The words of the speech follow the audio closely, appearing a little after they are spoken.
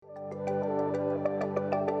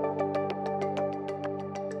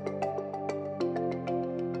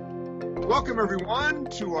Welcome, everyone,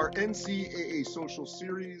 to our NCAA Social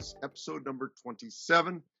Series, episode number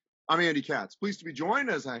 27. I'm Andy Katz. Pleased to be joined,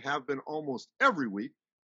 as I have been almost every week,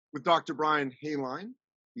 with Dr. Brian Hainline,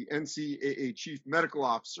 the NCAA Chief Medical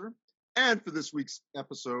Officer. And for this week's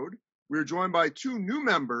episode, we're joined by two new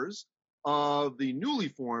members of the newly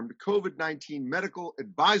formed COVID-19 Medical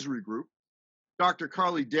Advisory Group, Dr.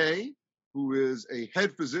 Carly Day, who is a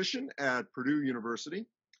head physician at Purdue University,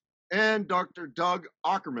 and Dr. Doug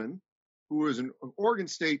Aukerman, who is an Oregon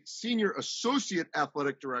State Senior Associate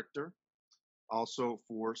Athletic Director, also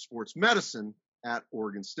for sports medicine at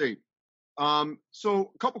Oregon State.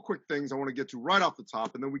 So a couple quick things I want to get to right off the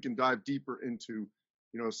top, and then we can dive deeper into,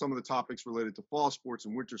 some of the topics related to fall sports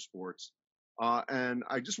and winter sports. And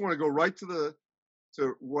I just want to go right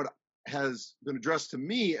to what has been addressed to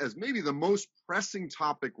me as maybe the most pressing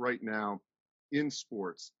topic right now in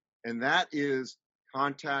sports, and that is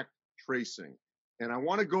contact tracing. And I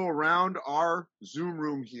want to go around our Zoom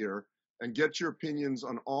room here and get your opinions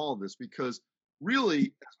on all of this, because really,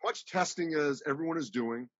 as much testing as everyone is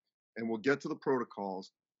doing, and we'll get to the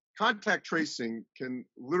protocols, contact tracing can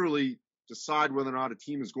literally decide whether or not a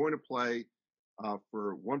team is going to play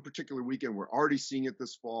for one particular weekend. We're already seeing it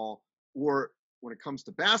this fall. Or when it comes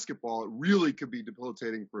to basketball, it really could be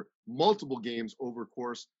debilitating for multiple games over the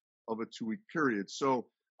course of a 2-week period. So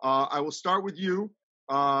I will start with you,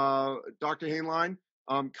 Dr. Hainline.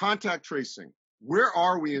 Contact tracing. Where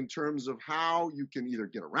are we in terms of how you can either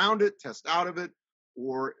get around it, test out of it,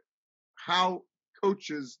 or how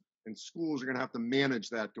coaches and schools are going to have to manage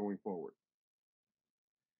that going forward?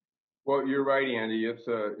 Well, you're right, Andy. It's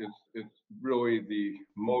really the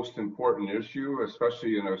most important issue,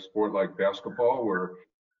 especially in a sport like basketball, where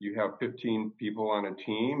you have 15 people on a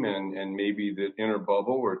team, and maybe the inner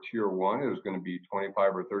bubble or tier one is going to be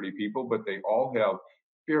 25 or 30 people, but they all have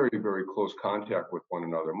very, very close contact with one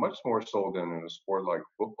another, much more so than in a sport like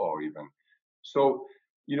football even. So,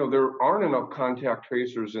 there aren't enough contact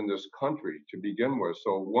tracers in this country to begin with.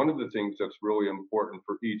 So one of the things that's really important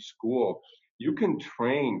for each school, you can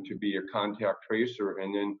train to be a contact tracer,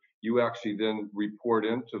 and then you actually then report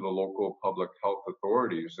into the local public health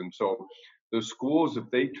authorities. And so the schools, if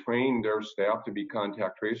they train their staff to be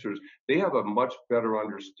contact tracers, they have a much better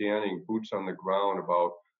understanding, boots on the ground,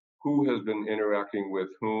 about who has been interacting with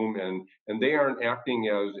whom, and they aren't acting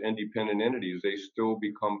as independent entities. They still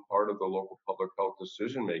become part of the local public health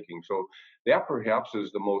decision making. So that perhaps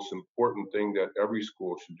is the most important thing that every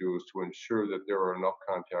school should do, is to ensure that there are enough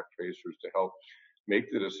contact tracers to help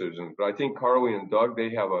make the decisions. But I think Carly and Doug,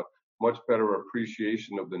 they have a much better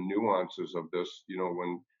appreciation of the nuances of this,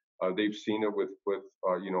 when they've seen it with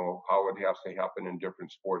how it has to happen in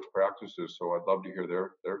different sports practices. So I'd love to hear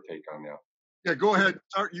their take on that. Yeah, go ahead.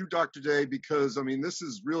 Start you, Dr. Day, because, this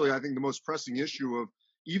is really, I think, the most pressing issue of,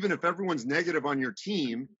 even if everyone's negative on your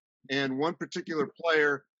team and one particular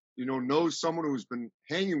player, knows someone who's been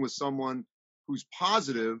hanging with someone who's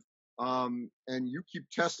positive, and you keep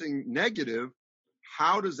testing negative,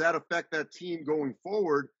 how does that affect that team going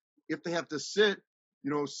forward if they have to sit,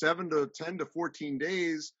 7 to 10 to 14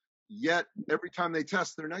 days, yet every time they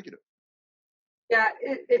test, they're negative? Yeah,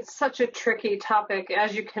 it's such a tricky topic,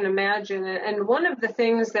 as you can imagine. And one of the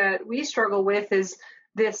things that we struggle with is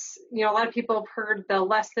this, a lot of people have heard the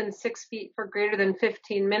less than 6 feet for greater than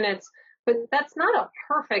 15 minutes, but that's not a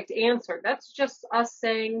perfect answer. That's just us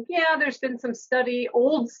saying, yeah, there's been some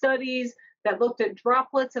old studies that looked at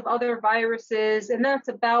droplets of other viruses, and that's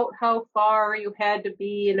about how far you had to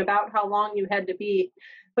be and about how long you had to be.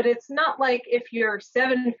 But it's not like if you're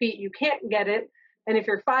 7 feet, you can't get it. And if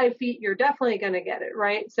you're 5 feet, you're definitely going to get it,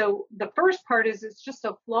 right? So the first part is it's just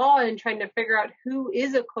a flaw in trying to figure out who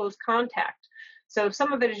is a close contact. So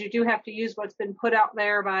some of it is you do have to use what's been put out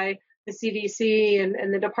there by the CDC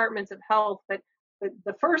and the departments of health. But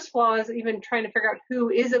the first flaw is even trying to figure out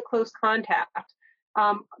who is a close contact.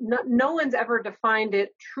 No one's ever defined it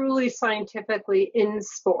truly scientifically in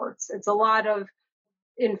sports. It's a lot of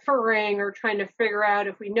inferring or trying to figure out,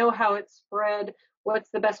 if we know how it's spread,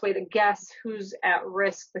 what's the best way to guess who's at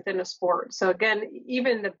risk within a sport. So again,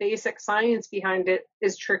 even the basic science behind it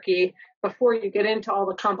is tricky before you get into all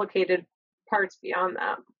the complicated parts beyond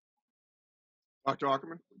that. Dr.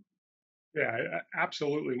 Aukerman? Yeah,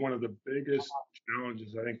 absolutely. One of the biggest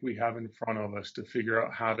challenges I think we have in front of us to figure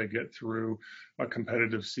out how to get through a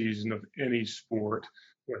competitive season of any sport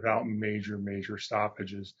without major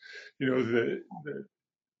stoppages.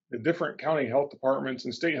 The different county health departments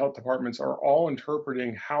and state health departments are all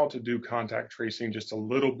interpreting how to do contact tracing just a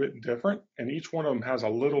little bit different, and each one of them has a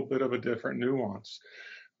little bit of a different nuance.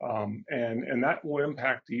 And that will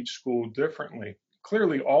impact each school differently.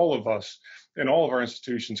 clearly all of us and all of our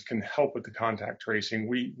institutions can help with the contact tracing.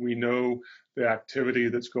 We know the activity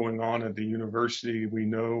that's going on at the university. We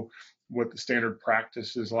know what the standard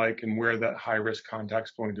practice is like and where that high risk contact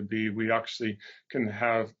is going to be. We actually can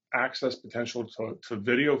have access potential to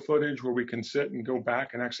video footage where we can sit and go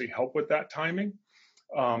back and actually help with that timing.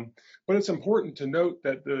 But it's important to note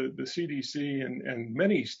that the CDC and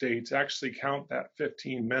many states actually count that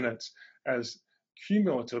 15 minutes as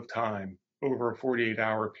cumulative time over a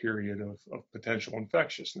 48-hour period of potential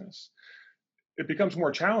infectiousness. It becomes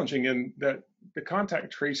more challenging in that the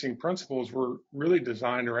contact tracing principles were really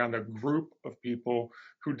designed around a group of people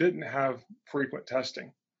who didn't have frequent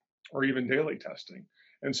testing or even daily testing.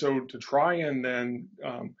 And so to try and then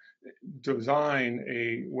design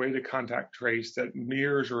a way to contact trace that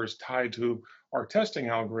mirrors or is tied to our testing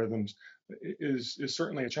algorithms is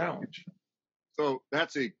certainly a challenge. So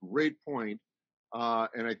that's a great point.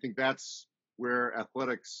 And I think that's where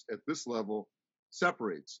athletics at this level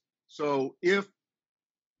separates. So if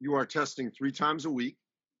you are testing 3 times a week,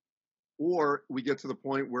 or we get to the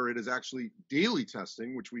point where it is actually daily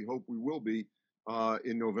testing, which we hope we will be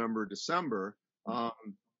in November, December,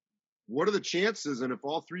 what are the chances, and if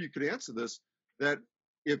all 3 you could answer this, that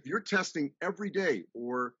if you're testing every day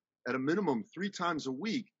or at a minimum 3 times a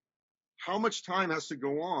week, how much time has to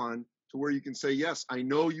go on to where you can say, yes, I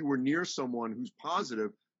know you were near someone who's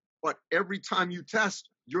positive, but every time you test,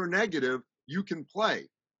 you're negative, you can play.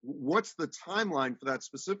 What's the timeline for that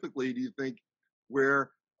specifically, do you think,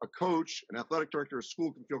 where a coach, an athletic director, a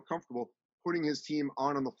school can feel comfortable putting his team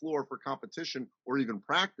on the floor for competition or even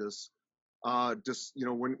practice, just,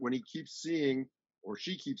 when he keeps seeing or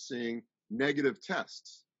she keeps seeing negative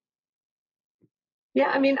tests? Yeah,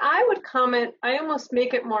 I mean, I would comment, I almost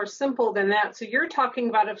make it more simple than that. So you're talking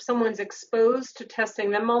about if someone's exposed to testing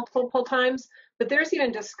them multiple times, but there's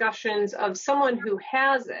even discussions of someone who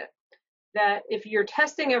has it, that if you're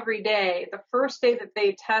testing every day, the first day that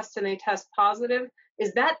they test and they test positive,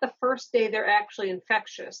 is that the first day they're actually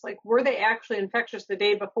infectious? Like, were they actually infectious the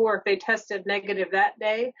day before if they tested negative that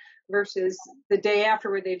day versus the day after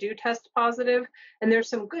where they do test positive? And there's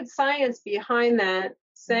some good science behind that,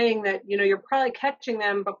 saying that, you're probably catching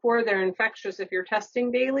them before they're infectious if you're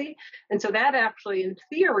testing daily. And so that actually, in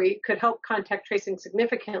theory, could help contact tracing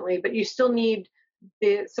significantly, but you still need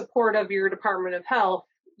the support of your Department of Health.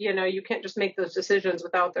 You can't just make those decisions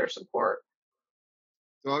without their support.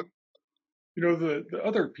 Doug? The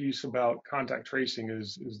other piece about contact tracing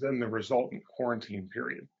is then the resultant quarantine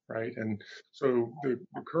period, right? And so the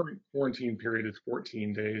current quarantine period is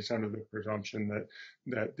 14 days under the presumption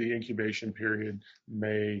that the incubation period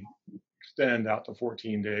may extend out to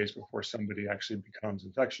 14 days before somebody actually becomes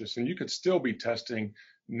infectious. And you could still be testing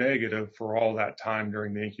negative for all that time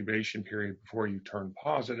during the incubation period before you turn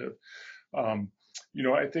positive.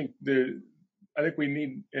 I think we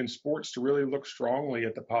need in sports to really look strongly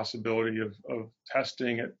at the possibility of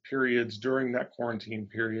testing at periods during that quarantine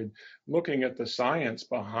period, looking at the science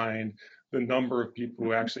behind the number of people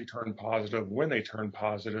who actually turn positive, when they turn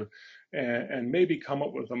positive, and maybe come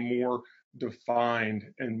up with a more defined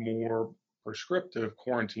and more prescriptive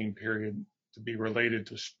quarantine period to be related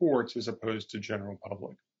to sports as opposed to general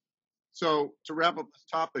public. So to wrap up this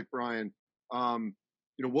topic, Brian,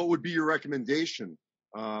 what would be your recommendation?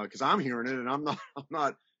 Because I'm hearing it, and I'm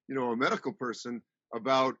not, a medical person,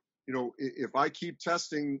 about, if I keep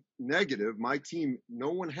testing negative, my team,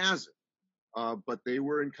 no one has it, but they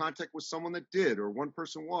were in contact with someone that did, or one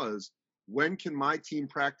person was. When can my team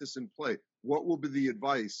practice and play? What will be the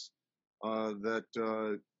advice that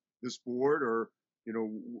this board or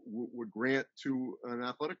would grant to an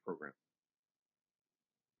athletic program?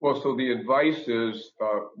 Well, so the advice is,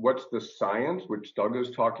 what's the science, which Doug is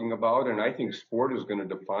talking about? And I think sport is going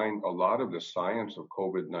to define a lot of the science of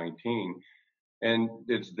COVID-19. And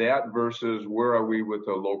it's that versus where are we with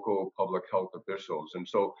the local public health officials? And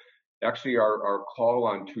so actually our call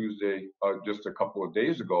on Tuesday, just a couple of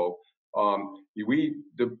days ago,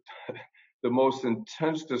 the most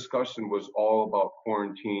intense discussion was all about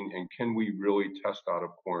quarantine and can we really test out of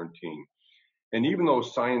quarantine? And even though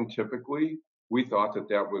scientifically, we thought that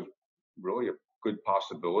was really a good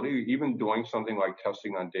possibility, even doing something like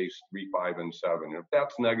testing on days 3, 5, and 7. If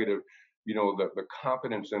that's negative, the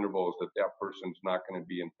confidence intervals that person's not going to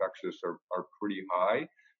be infectious are pretty high.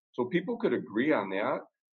 So people could agree on that.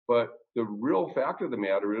 But the real fact of the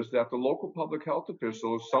matter is that the local public health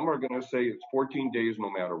officials, some are going to say it's 14 days no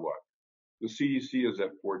matter what. The CDC is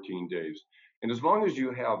at 14 days. And as long as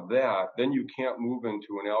you have that, then you can't move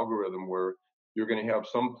into an algorithm where you're going to have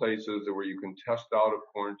some places where you can test out of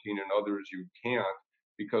quarantine and others you can't.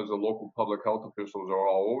 because the local public health officials are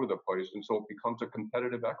all over the place. And so it becomes a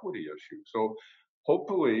competitive equity issue. So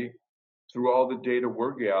hopefully, through all the data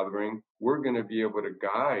we're gathering, we're going to be able to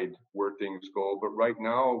guide where things go. But right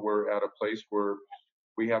now, we're at a place where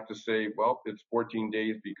we have to say, well, it's 14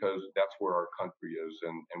 days because that's where our country is,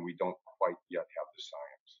 and we don't quite yet have the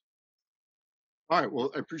science. All right.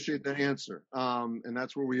 Well, I appreciate that answer. And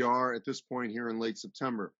that's where we are at this point here in late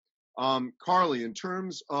September. Carly, in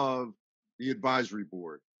terms of the advisory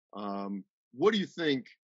board, what do you think,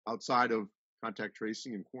 outside of contact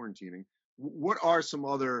tracing and quarantining, what are some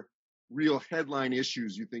other real headline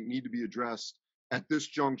issues you think need to be addressed at this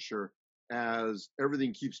juncture as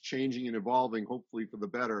everything keeps changing and evolving, hopefully for the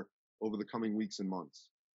better, over the coming weeks and months?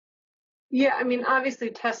 Yeah, I mean, obviously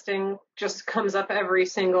testing just comes up every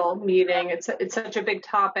single meeting. It's such a big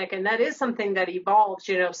topic, and that is something that evolves.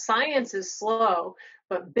 You know, science is slow,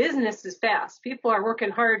 but business is fast. People are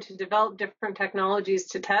working hard to develop different technologies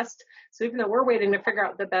to test. So even though we're waiting to figure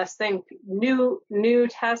out the best thing, new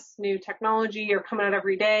tests, new technology are coming out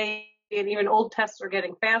every day, and even old tests are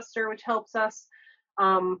getting faster, which helps us.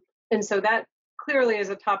 And so that clearly is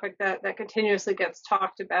a topic that continuously gets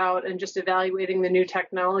talked about, and just evaluating the new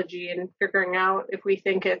technology and figuring out if we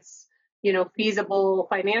think it's, you know, feasible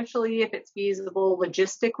financially, if it's feasible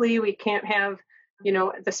logistically. We can't have, you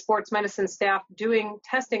know, the sports medicine staff doing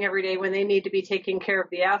testing every day when they need to be taking care of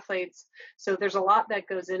the athletes. So there's a lot that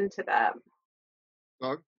goes into that.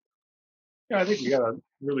 Doug? Yeah, I think we got to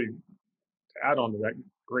really add on to that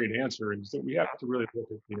great answer is that we have to really look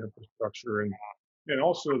at the infrastructure and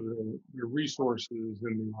also the resources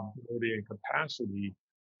and the ability and capacity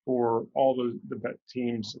for all the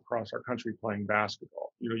teams across our country playing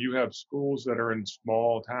basketball. You know, you have schools that are in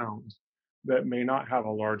small towns that may not have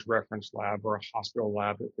a large reference lab or a hospital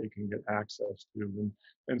lab that they can get access to.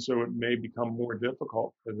 And so it may become more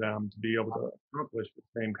difficult for them to be able to accomplish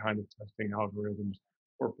the same kind of testing algorithms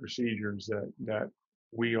or procedures that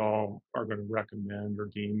we all are going to recommend or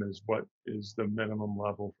deem as what is the minimum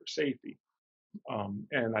level for safety.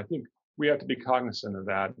 And I think we have to be cognizant of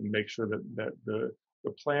that and make sure that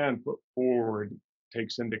the plan put forward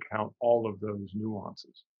takes into account all of those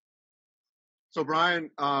nuances. So, Brian,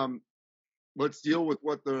 let's deal with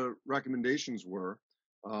what the recommendations were.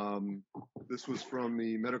 This was from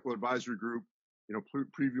the Medical Advisory Group, you know,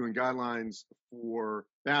 previewing guidelines for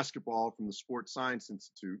basketball from the Sports Science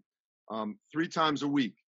Institute. 3 times a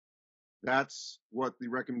week. That's what the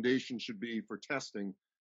recommendation should be for testing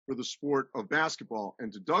for the sport of basketball.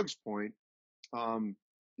 And to Doug's point, you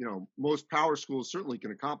know, most power schools certainly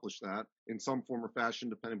can accomplish that in some form or fashion,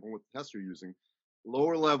 depending on what the test you're using.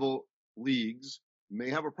 Lower level leagues may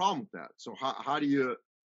have a problem with that. So how do you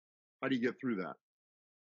get through that?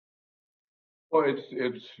 Well,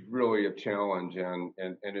 it's really a challenge, and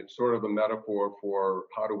it's sort of a metaphor for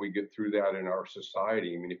how do we get through that in our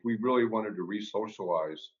society. I mean, if we really wanted to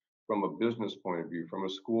re-socialize from a business point of view, from a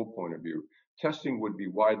school point of view, testing would be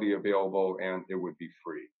widely available and it would be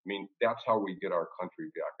free. I mean, that's how we get our country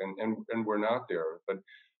back, and we're not there. But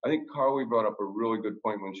I think Carly brought up a really good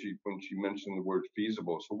point when she mentioned the word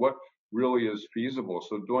feasible. So what really is feasible?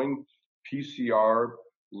 So doing PCR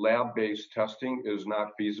lab-based testing is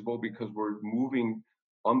not feasible because we're moving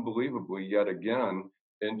unbelievably yet again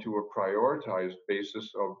into a prioritized basis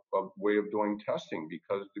of way of doing testing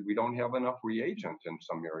because we don't have enough reagent in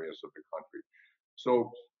some areas of the country. So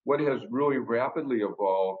what has really rapidly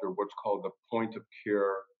evolved are what's called the point of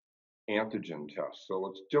care antigen test. So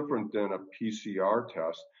it's different than a PCR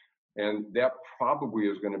test, and that probably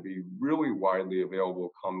is going to be really widely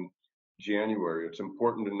available come January. It's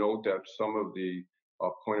important to note that some of the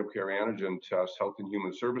point of care antigen tests, Health and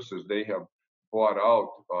Human Services, they have bought out,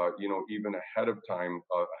 even ahead of time,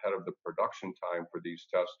 ahead of the production time for these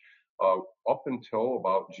tests, up until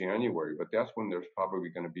about January. But that's when there's probably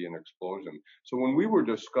going to be an explosion. So when we were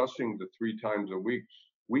discussing the 3 times a week,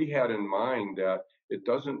 we had in mind that it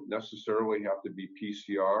doesn't necessarily have to be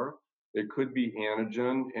PCR. It could be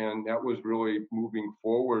antigen, and that was really moving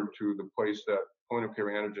forward to the place that point of care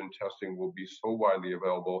antigen testing will be so widely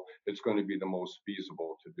available, it's going to be the most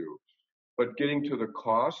feasible to do. But getting to the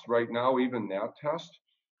cost, right now, even that test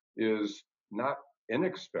is not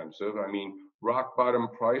inexpensive. I mean, rock bottom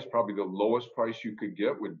price, probably the lowest price you could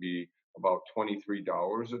get would be about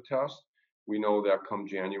 $23 a test. We know that come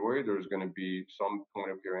January, there's going to be some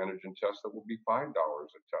point of care antigen tests that will be $5 a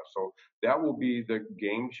test. So that will be the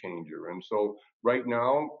game changer. And so right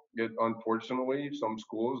now, unfortunately, some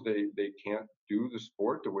schools, they can't do the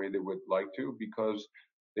sport the way they would like to because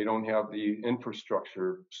they don't have the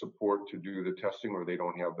infrastructure support to do the testing, or they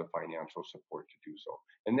don't have the financial support to do so.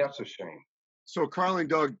 And that's a shame. So Carly and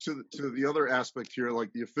Doug, to the other aspect here,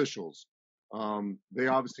 like the officials, they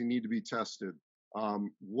obviously need to be tested.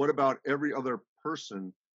 What about every other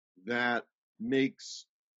person that makes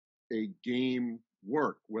a game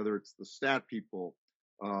work, whether it's the stat people,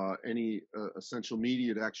 any essential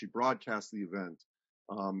media to actually broadcast the event,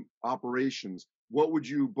 operations? What would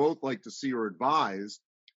you both like to see or advise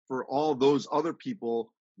for all those other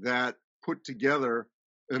people that put together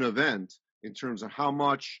an event in terms of how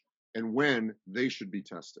much and when they should be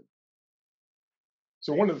tested?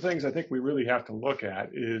 So one of the things I think we really have to look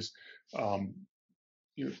at is,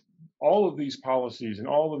 you know, all of these policies and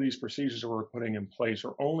all of these procedures that we're putting in place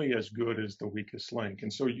are only as good as the weakest link.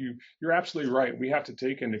 And so you're absolutely right. We have to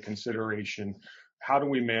take into consideration, how do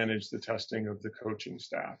we manage the testing of the coaching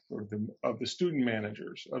staff, or of the student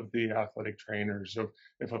managers, of the athletic trainers, of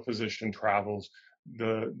if a physician travels,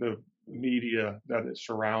 the media that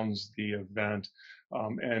surrounds the event.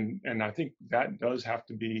 And I think that does have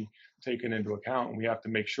to be taken into account. And we have to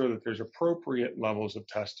make sure that there's appropriate levels of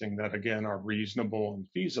testing that, again, are reasonable and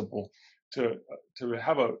feasible to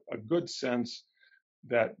have a good sense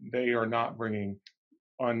that they are not bringing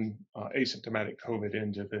asymptomatic COVID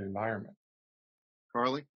into the environment.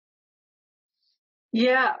 Carly?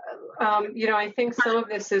 Yeah, I think some of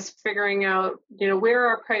this is figuring out, where are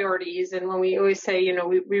our priorities. And when we always say,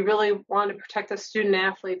 we really want to protect the student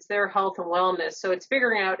athletes, their health and wellness. So it's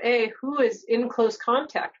figuring out, who is in close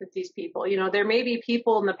contact with these people. There may be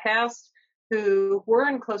people in the past who were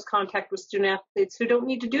in close contact with student athletes who don't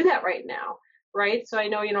need to do that right now, right? So I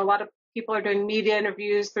know, a lot of people are doing media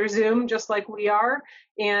interviews through Zoom, just like we are.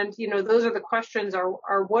 And, those are the questions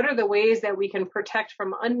are what are the ways that we can protect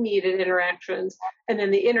from unneeded interactions? And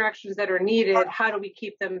then the interactions that are needed, how do we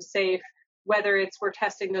keep them safe? Whether it's we're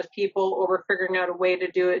testing those people or we're figuring out a way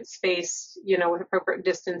to do it spaced, with appropriate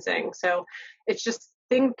distancing. So it's just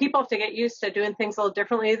people have to get used to doing things a little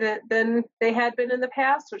differently than they had been in the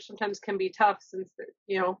past, which sometimes can be tough since,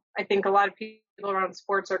 I think a lot of people around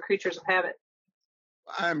sports are creatures of habit.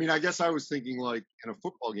 I mean, I guess I was thinking like in a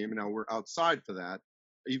football game, and now we're outside for that.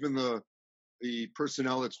 Even the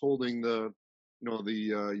personnel that's holding the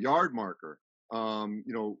yard marker,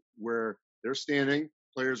 where they're standing,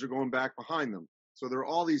 players are going back behind them. So there are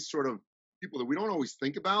all these sort of people that we don't always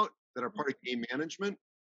think about that are part of game management.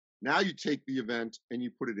 Now you take the event and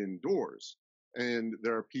you put it indoors, and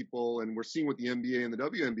there are people, and we're seeing what the NBA and the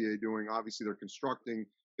WNBA are doing. Obviously, they're constructing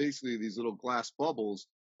basically these little glass bubbles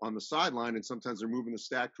on the sideline, and sometimes they're moving the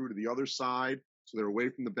stat crew to the other side, so they're away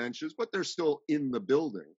from the benches, but they're still in the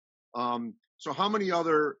building. So how many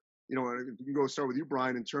other, we can go start with you,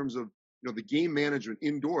 Brian, in terms of, the game management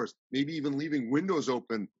indoors, maybe even leaving windows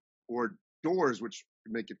open or doors, which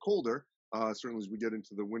could make it colder, certainly as we get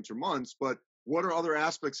into the winter months. But what are other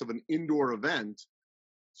aspects of an indoor event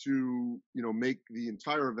to, make the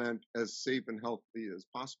entire event as safe and healthy as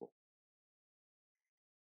possible?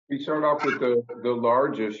 We start off with the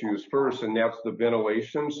large issues first, and that's the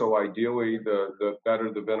ventilation. So ideally, the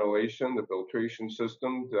better the ventilation, the filtration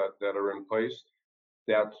systems that are in place,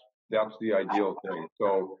 that's the ideal thing.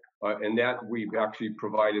 So, and that we've actually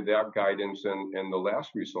provided that guidance in the last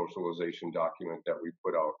resocialization document that we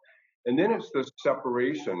put out. And then it's the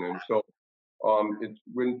separation. And so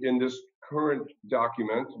in this current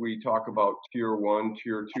document, we talk about tier 1,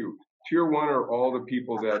 tier 2. Tier 1 are all the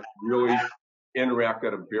people that really interact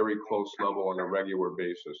at a very close level on a regular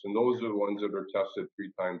basis. And those are the ones that are tested 3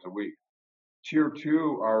 times a week. Tier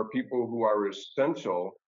 2 are people who are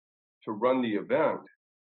essential to run the event,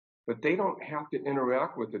 but they don't have to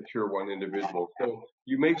interact with the tier 1 individual. So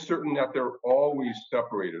you make certain that they're always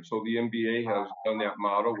separated. So the NBA has done that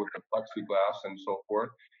model with the plexiglass and so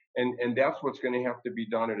forth. And that's what's going to have to be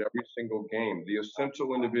done at every single game. The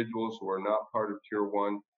essential individuals who are not part of tier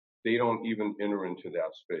 1, they don't even enter into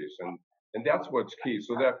that space. And that's what's key.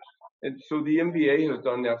 So the NBA has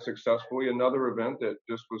done that successfully. Another event that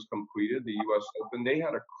just was completed, the U.S. Open, they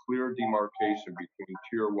had a clear demarcation between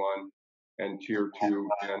tier 1 and tier 2,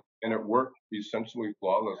 and it worked essentially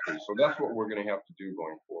flawlessly. So that's what we're going to have to do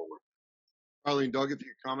going forward. Arlene, Doug, if you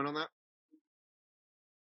could comment on that.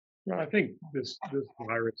 Well, I think this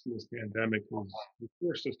virus and this pandemic has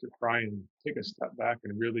forced us to try and take a step back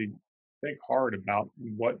and really think hard about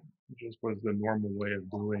what just was the normal way of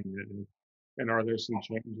doing it. And are there some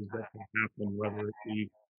changes that can happen, whether it be,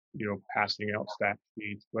 passing out stat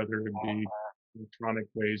sheets, whether it be electronic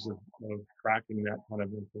ways of tracking that kind of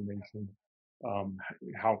information,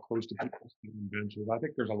 how close to people's benches. I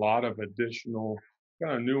think there's a lot of additional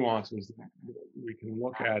kind of nuances that we can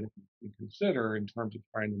look at and consider in terms of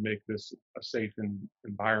trying to make this a safe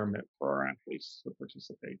environment for our athletes to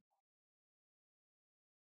participate.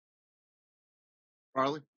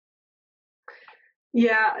 Carly?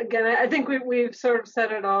 Yeah, again, I think we've sort of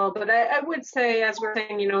said it all, but I would say, as we're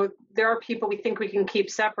saying, there are people we think we can keep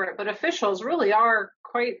separate, but officials really are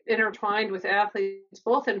quite intertwined with athletes,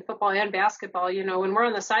 both in football and basketball. When we're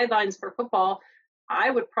on the sidelines for football, I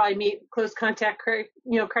would probably meet close contact,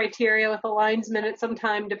 criteria with a linesman at some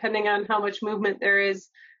time, depending on how much movement there is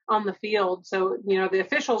on the field. So, the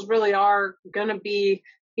officials really are going to be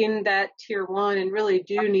in that tier one, and really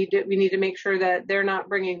we need to make sure that they're not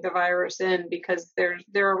bringing the virus in, because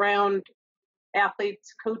they're around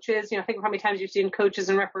athletes, coaches. Think of how many times you've seen coaches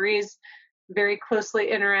and referees very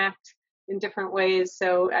closely interact in different ways.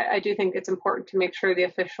 So I do think it's important to make sure the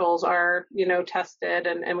officials are, tested,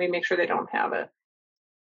 and we make sure they don't have it.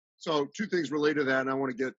 So two things related to that, and I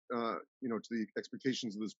want to get, to the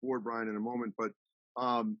expectations of this board, Brian, in a moment. But,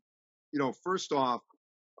 first off,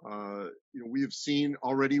 we have seen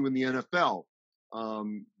already in the NFL,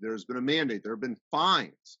 there's been a mandate. There have been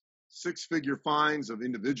fines, 6-figure fines of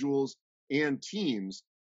individuals and teams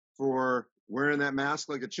for wearing that mask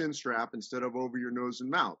like a chin strap instead of over your nose and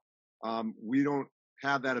mouth. We don't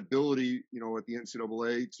have that ability, at the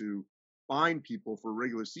NCAA to fine people for a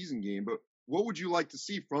regular season game. But what would you like to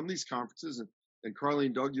see from these conferences? And Carly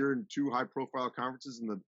and Doug, you're in 2 high-profile conferences in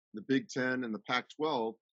the Big Ten and the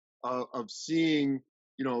Pac-12, of seeing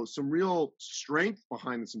some real strength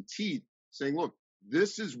behind it, some teeth, saying, look,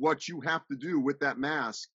 this is what you have to do with that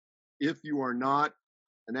mask if you are not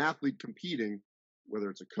an athlete competing,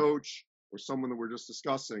 whether it's a coach or someone that we're just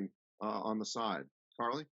discussing on the side.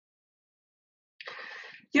 Carly?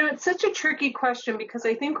 It's such a tricky question, because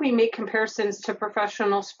I think we make comparisons to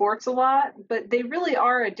professional sports a lot, but they really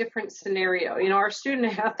are a different scenario. Our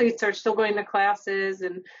student athletes are still going to classes,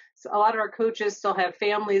 and a lot of our coaches still have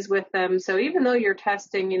families with them. So even though you're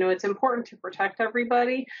testing, it's important to protect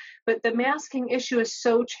everybody. But the masking issue is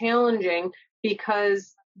so challenging,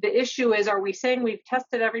 because the issue is, are we saying we've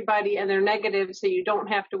tested everybody and they're negative so you don't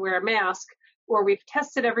have to wear a mask, or we've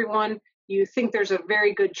tested everyone, you think there's a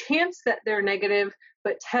very good chance that they're negative,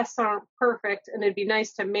 but tests aren't perfect, and it'd be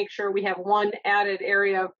nice to make sure we have one added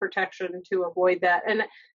area of protection to avoid that. And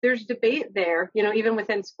there's debate there, even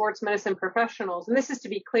within sports medicine professionals. And this is to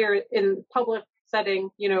be clear, in public setting,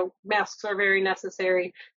 masks are very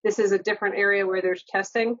necessary. This is a different area where there's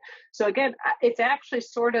testing. So again, it's actually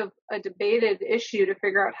sort of a debated issue to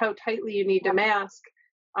figure out how tightly you need to mask,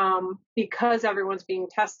 because everyone's being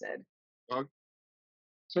tested.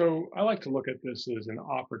 So I like to look at this as an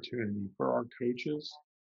opportunity for our coaches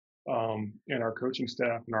and our coaching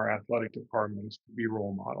staff and our athletic departments to be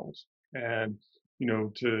role models, and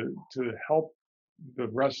to help the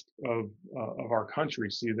rest of our country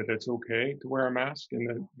see that it's okay to wear a mask,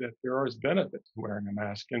 and that there is benefit to wearing a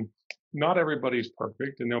mask. And not everybody's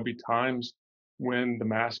perfect, and there'll be times when the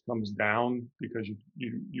mask comes down because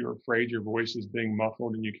you're afraid your voice is being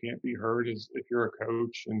muffled and you can't be heard as if you're a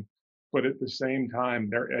coach. But at the same time,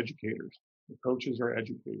 they're educators. The coaches are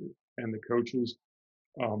educators, and the coaches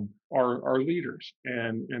are leaders.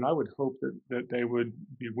 And I would hope that they would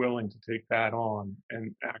be willing to take that on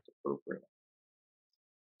and act appropriately.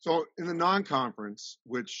 So in the non-conference,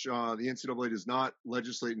 which the NCAA does not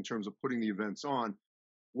legislate in terms of putting the events on,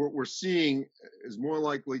 what we're seeing is more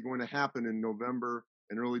likely going to happen in November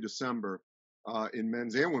and early December in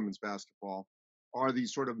men's and women's basketball, are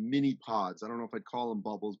these sort of mini pods. I don't know if I'd call them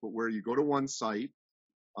bubbles, but where you go to one site,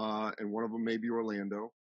 and one of them may be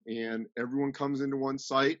Orlando, and everyone comes into one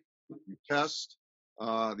site, you test,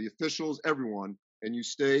 the officials, everyone, and you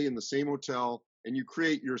stay in the same hotel, and you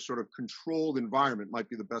create your sort of controlled environment, might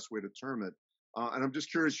be the best way to term it. And I'm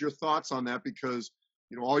just curious your thoughts on that, because,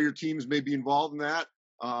 all your teams may be involved in that.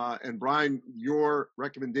 And Brian, your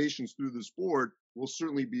recommendations through this board will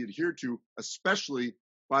certainly be adhered to, especially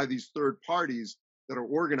by these third parties that are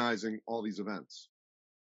organizing all these events.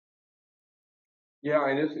 Yeah,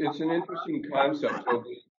 and it's an interesting concept. So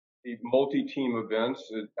the multi-team events,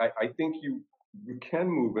 I think you can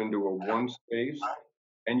move into a one space,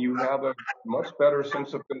 and you have a much better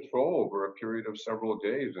sense of control over a period of several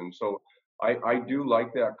days. And so I do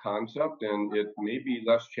like that concept, and it may be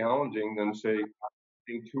less challenging than, say,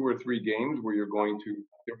 in 2 or 3 games where you're going to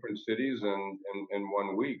different cities in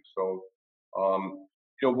 1 week. So,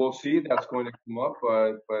 we'll see. That's going to come up,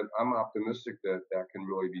 but I'm optimistic that can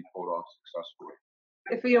really be pulled off successfully.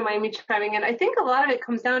 If you don't mind me chiming in, I think a lot of it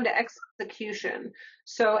comes down to execution.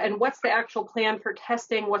 So, and what's the actual plan for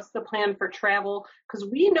testing? What's the plan for travel? Because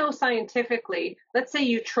we know scientifically, let's say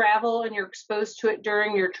you travel and you're exposed to it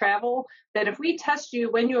during your travel, that if we test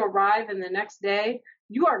you when you arrive and the next day,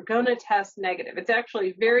 you are going to test negative. It's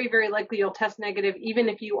actually very, very likely you'll test negative, even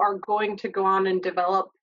if you are going to go on and develop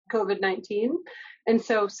COVID-19. And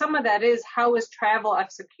so some of that is, how is travel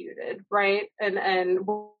executed, right? And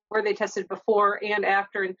were they tested before and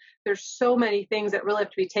after? And there's so many things that really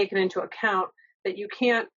have to be taken into account, that you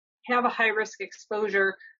can't have a high risk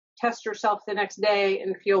exposure, test yourself the next day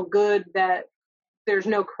and feel good that there's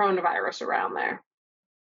no coronavirus around there.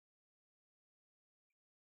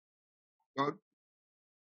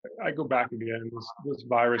 I go back again. This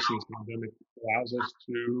virus and pandemic allows us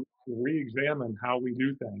to re-examine how we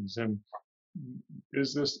do things. And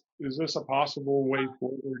is this a possible way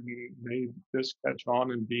forward? May this catch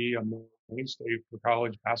on and be a mainstay for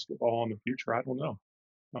college basketball in the future? I don't know.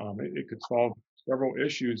 It could solve several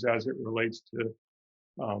issues as it relates to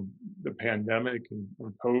the pandemic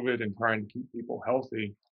and COVID and trying to keep people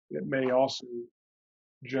healthy. It may also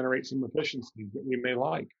generate some efficiencies that we may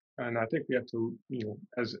like. And I think we have to,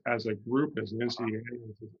 as a group, as an NCAA,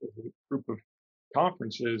 as a group of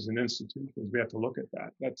conferences and institutions, we have to look at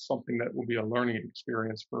that. That's something that will be a learning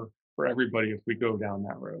experience for everybody if we go down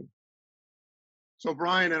that road. So,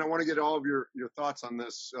 Brian, and I want to get all of your thoughts on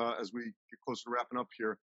this as we get closer to wrapping up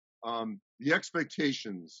here. The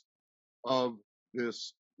expectations of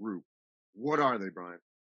this group, what are they, Brian?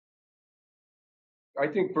 I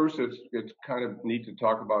think first it's kind of neat to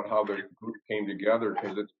talk about how the group came together,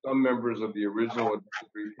 because it's some members of the original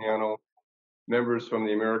advisory panel, members from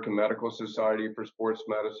the American Medical Society for Sports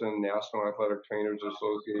Medicine, National Athletic Trainers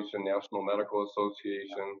Association, National Medical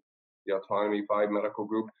Association, the Autonomy 5 Medical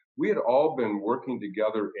Group. We had all been working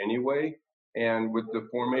together anyway, and with the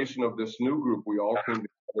formation of this new group, we all came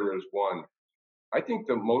together as one. I think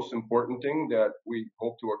the most important thing that we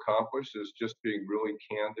hope to accomplish is just being really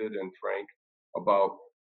candid and frank about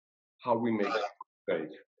how we make it safe,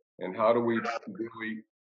 and how do we really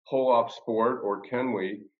pull off sport, or can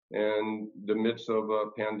we, in the midst of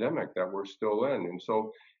a pandemic that we're still in. And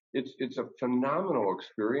so it's a phenomenal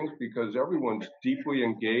experience, because everyone's deeply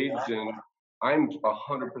engaged, and I'm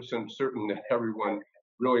 100% certain that everyone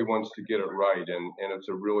really wants to get it right, and it's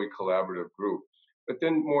a really collaborative group. But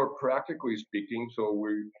then, more practically speaking, so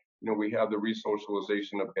we have the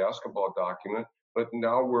resocialization of basketball document, but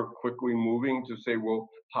now we're quickly moving to say, well,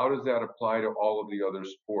 how does that apply to all of the other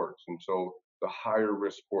sports? And so the higher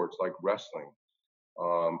risk sports like wrestling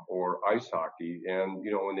or ice hockey, and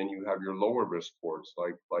then you have your lower risk sports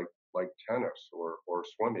like tennis or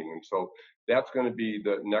swimming. And so that's going to be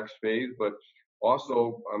the next phase. But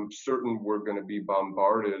also, I'm certain we're going to be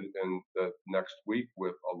bombarded in the next week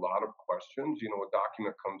with a lot of questions. A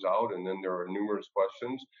document comes out, and then there are numerous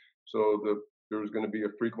questions. So there's going to be a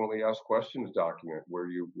frequently asked questions document where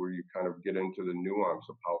you kind of get into the nuance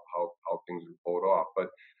of how things are pulled off.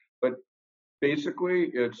 But basically,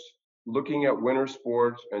 it's looking at winter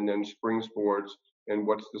sports and then spring sports, and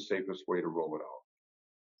what's the safest way to roll it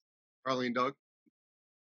out. Arlene, Doug?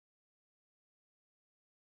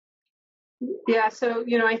 Yeah, so,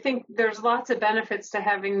 I think there's lots of benefits to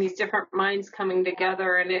having these different minds coming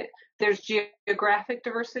together, and there's geographic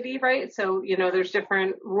diversity, right? So, there's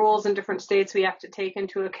different rules in different states we have to take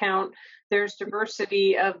into account. There's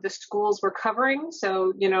diversity of the schools we're covering.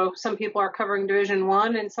 So, some people are covering Division I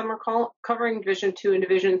and some are covering Division II and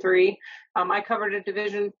Division III. I covered a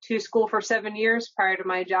Division II school for 7 years prior to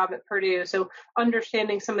my job at Purdue. So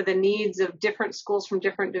understanding some of the needs of different schools from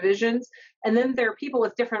different divisions. And then there are people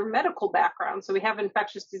with different medical backgrounds. So we have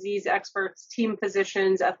infectious disease experts, team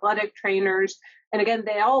physicians, athletic trainers. And again,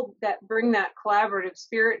 they all bring that collaborative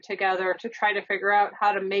spirit together to try to figure out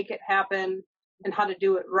how to make it happen and how to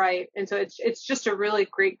do it right. And so it's just a really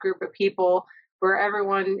great group of people where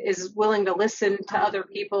everyone is willing to listen to other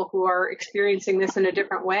people who are experiencing this in a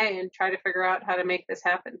different way and try to figure out how to make this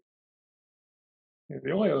happen. The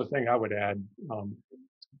only other thing I would add to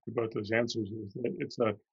both those answers is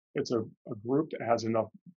that it's a group that has enough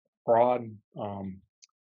broad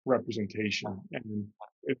representation, and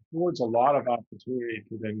it affords a lot of opportunity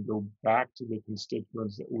to then go back to the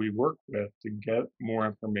constituents that we work with to get more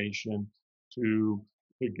information, to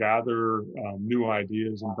gather new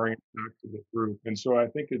ideas and bring it back to the group. And so I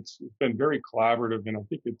think it's been very collaborative, and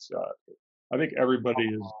I think everybody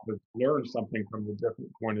has learned something from a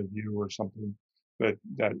different point of view, or something that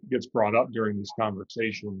gets brought up during these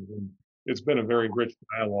conversations. And it's been a very rich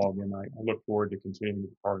dialogue, and I look forward to continuing to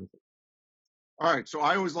be part of it. All right, so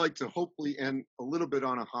I always like to hopefully end a little bit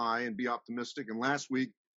on a high and be optimistic. And last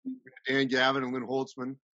week, Dan Gavin and Lynn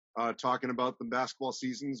Holtzman talking about the basketball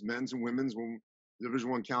seasons, men's and women's, when the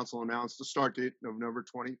Division I Council announced the start date of November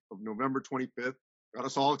 25th. Got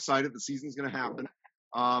us all excited. The season's going to happen.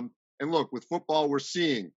 And look, with football, we're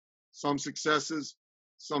seeing some successes,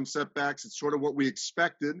 some setbacks. It's sort of what we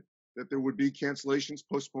expected, that there would be cancellations,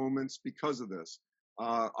 postponements because of this.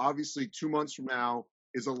 Obviously, 2 months from now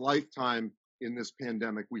is a lifetime in this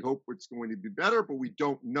pandemic. We hope it's going to be better, but we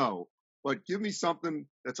don't know. But give me something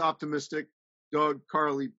that's optimistic, Doug,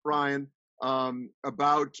 Carly, Brian,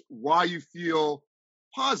 about why you feel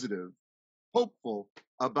positive, hopeful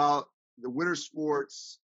about the winter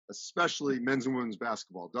sports, especially men's and women's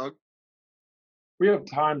basketball. Doug? We have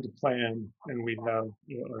time to plan, and we have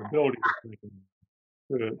an ability to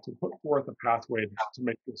plan, to put forth a pathway to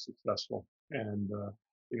make this successful. And,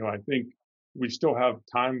 I think we still have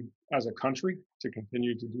time as a country to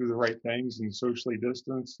continue to do the right things and socially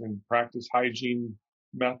distance and practice hygiene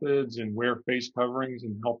methods and wear face coverings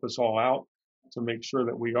and help us all out to make sure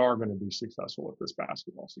that we are going to be successful at this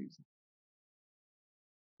basketball season.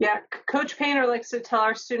 Yeah, Coach Painter likes to tell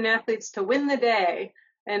our student athletes to win the day.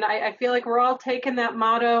 And I feel like we're all taking that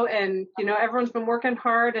motto, and, everyone's been working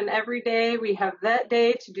hard, and every day we have that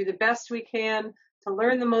day to do the best we can, to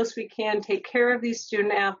learn the most we can, take care of these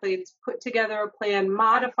student athletes, put together a plan,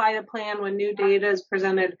 modify the plan when new data is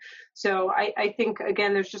presented. So I think,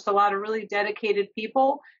 again, there's just a lot of really dedicated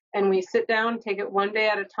people, and we sit down, take it one day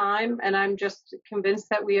at a time, and I'm just convinced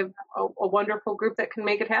that we have a wonderful group that can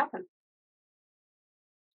make it happen.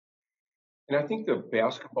 And I think the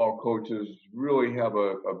basketball coaches really have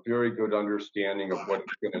a very good understanding of what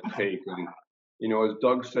it's going to take. And, as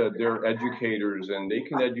Doug said, they're educators, and they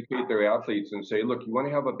can educate their athletes and say, look, you want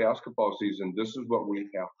to have a basketball season, this is what we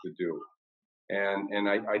have to do. And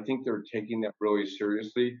I think they're taking that really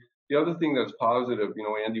seriously. The other thing that's positive,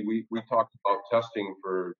 Andy, we talked about testing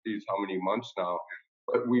for how many months now.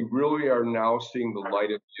 But we really are now seeing the light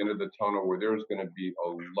at the end of the tunnel, where there's going to be a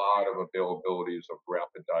lot of availabilities of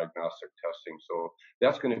rapid diagnostic testing. So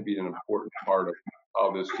that's going to be an important part of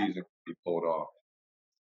how this season can be pulled off.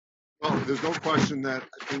 Well, there's no question that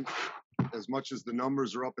I think as much as the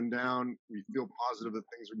numbers are up and down, we feel positive that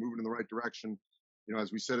things are moving in the right direction.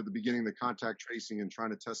 As we said at the beginning, the contact tracing and trying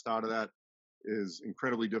to test out of that is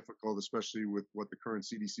incredibly difficult, especially with what the current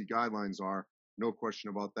CDC guidelines are. No question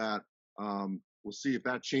about that. We'll see if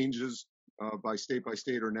that changes by state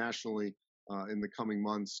or nationally in the coming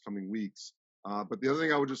months, coming weeks. But the other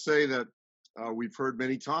thing I would just say that we've heard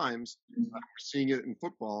many times, we're seeing it in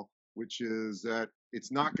football, which is that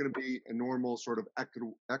it's not going to be a normal sort of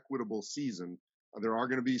equitable season. There are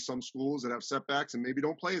going to be some schools that have setbacks and maybe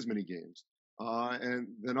don't play as many games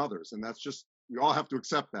than others. And that's just, we all have to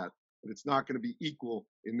accept that. But it's not going to be equal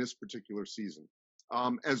in this particular season.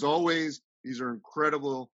 As always, these are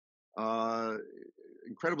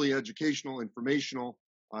incredibly educational, informational.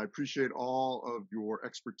 I appreciate all of your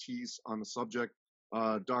expertise on the subject.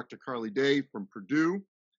 Dr. Carly Day from Purdue,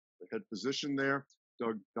 the head physician there.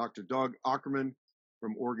 Dr. Doug Aukerman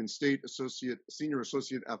from Oregon State, Senior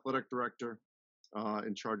Associate Athletic Director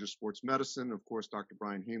in charge of sports medicine. Of course, Dr.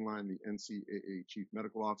 Brian Hainline, the NCAA Chief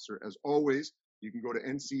Medical Officer. As always, you can go to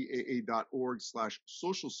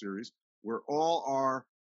ncaa.org/social series, where all our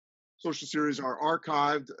social series are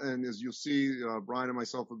archived. And as you'll see, Brian and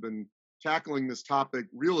myself have been tackling this topic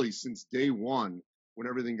really since day one, when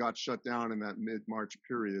everything got shut down in that mid-March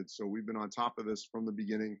period. So we've been on top of this from the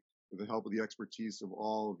beginning with the help of the expertise of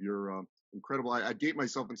all of your incredible, I date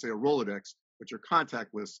myself and say a Rolodex, but your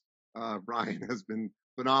contact list, Brian, has been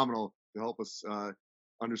phenomenal to help us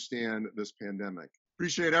understand this pandemic.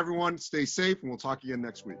 Appreciate everyone. Stay safe, and we'll talk again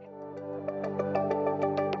next week.